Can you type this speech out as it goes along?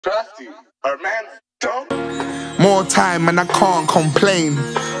Crafty, our man, don't. More time and I can't complain.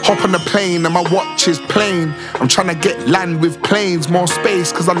 Hop on the plane and my watch is plain. I'm trying to get land with planes. More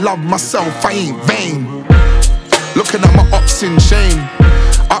space cause I love myself, I ain't vain. Looking at my ops in shame.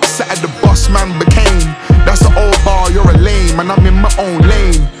 Upset at the boss man became. That's the old bar, you're a lame. And I'm in my own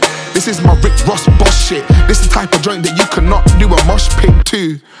lane. This is my Rick Ross boss shit. This is the type of joint that you cannot do a mosh pit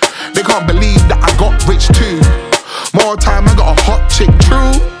to. They can't believe that I got rich too. More time, I got a hot chick,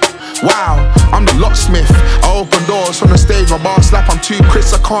 true. Wow, I'm the locksmith. I open doors from the stage, my bar slap, I'm too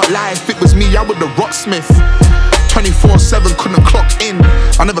Chris, I can't lie. If it was me, I would the rocksmith. 24/7, couldn't clock in,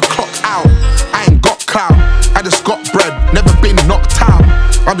 I never clocked out. I ain't got clout, I just got bread, never been knocked out.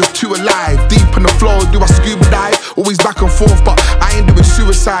 I'm just too alive, deep in the floor, do I scuba dive? Always back and forth, but I ain't doing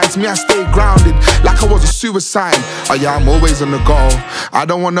suicides. Me, I stay grounded, like I was a suicide. Oh yeah, I'm always on the go. I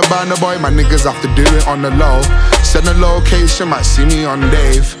don't wanna burn the boy, my niggas have to do it on the low. Send a location, might see me on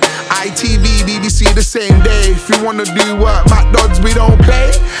Dave. ITV, BBC the same day. If you wanna do work, Matt Dodds, we don't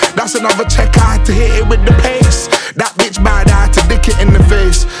play. That's another check, I had to hit it with the pace. That bitch bad, I had to dick it in the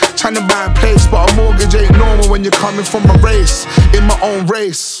face. Trying to buy a place, but a mortgage ain't normal when you're coming from a race. In my own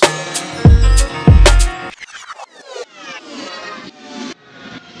race.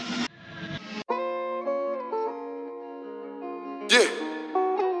 Yeah.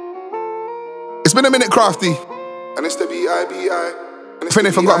 It's been a minute, Crafty. And it's the B.I.B.I. If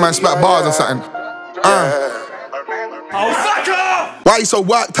I forgot my splat bars or something. Oh, fuck off! Why you so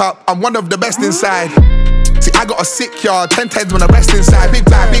worked up? I'm one of the best inside. See, I got a sick yard, 10 tens when I rest inside. Big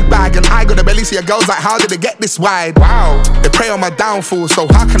bag, and I got a belly. See, your girls like, how did it get this wide? Wow. They prey on my downfall, so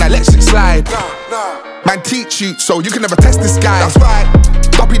how can I let shit slide? Man, teach you, so you can never test this guy. That's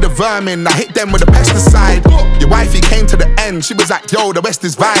right. Copy the vermin, I hit them with a pesticide. Your wifey came to the end, she was like, yo, the West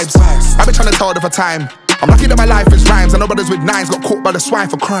is vibes. I've been trying to tell her for time. I'm lucky that my life is rhymes. I know brothers with nines got caught by the swine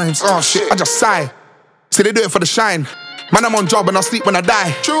for crimes. Oh shit, I just sigh. See, they do it for the shine. Man, I'm on job and I'll sleep when I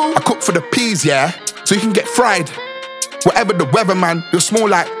die. True. I cook for the peas, yeah, so you can get fried. Whatever the weather, man, you're small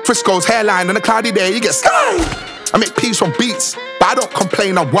like Frisco's hairline. On a cloudy day, you get skied. I make peas from beats, but I don't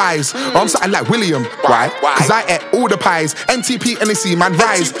complain, I'm wise. Or I'm something like William. Why? Cause I ate all the pies. MTP, NEC, man,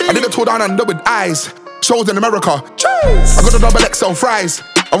 rise. I did a tour down under with eyes. Shows in America. Cheers. I got a double XL fries.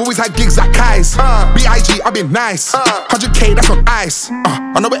 I've always had gigs like Kai's. B.I.G, I've been nice. 100K, that's on ice.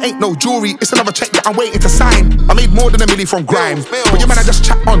 I know it ain't no jewelry, it's another check that I'm waiting to sign. I made more than $1 million from grime. But your man, I just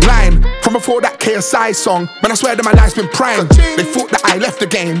chat online. From before that KSI song, man, I swear that my life's been prime. They thought that I left the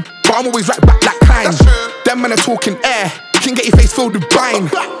game, but I'm always right back like Klein. Them men are talking air, you can get your face filled with brine.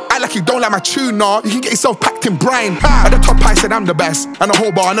 I like you don't like my tune, nah, you can get yourself packed in brine. At the top I said I'm the best, and the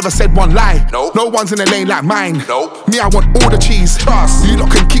whole bar I never said one lie. No one's in a lane like mine. Me, I want all the cheese. You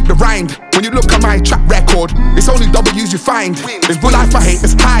lot can keep the rind. When you look at my track record, it's only W's you find. In real life I hate,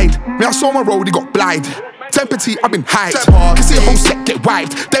 it's hide. Me, I saw my road, he got blind. Temperature, I've been hyped. Can see a whole set get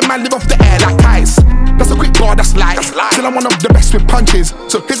wiped. Them man live off the air like kites. That's a quick bar, that's light. Till I'm one of the best with punches.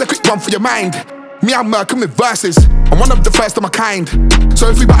 So here's a quick one for your mind. Me, I'm murking with verses. I'm one of the first of my kind. So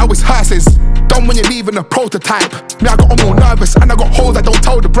if we battle with hearses, done when you're leaving a prototype. Me, I got more nervous and I got holes I don't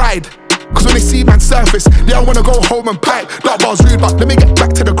tell the bride. Cause when they see man surface, they all wanna go home and pipe. That bar's rude, but let me get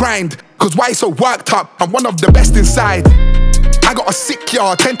back to the grind. Cause why so worked up? I'm one of the best inside. I got a sick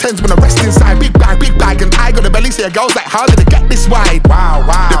yard, 10 tens when I rest inside. Big bag, and I got a belly. See, a girl's like, how did it get this wide? Wow.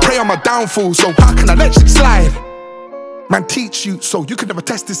 They prey on my downfall, so how can I let shit slide? Man, teach you, so you can never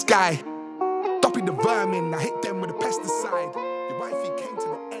test this guy. Copy the vermin, I hit them with a pesticide. Your wifey came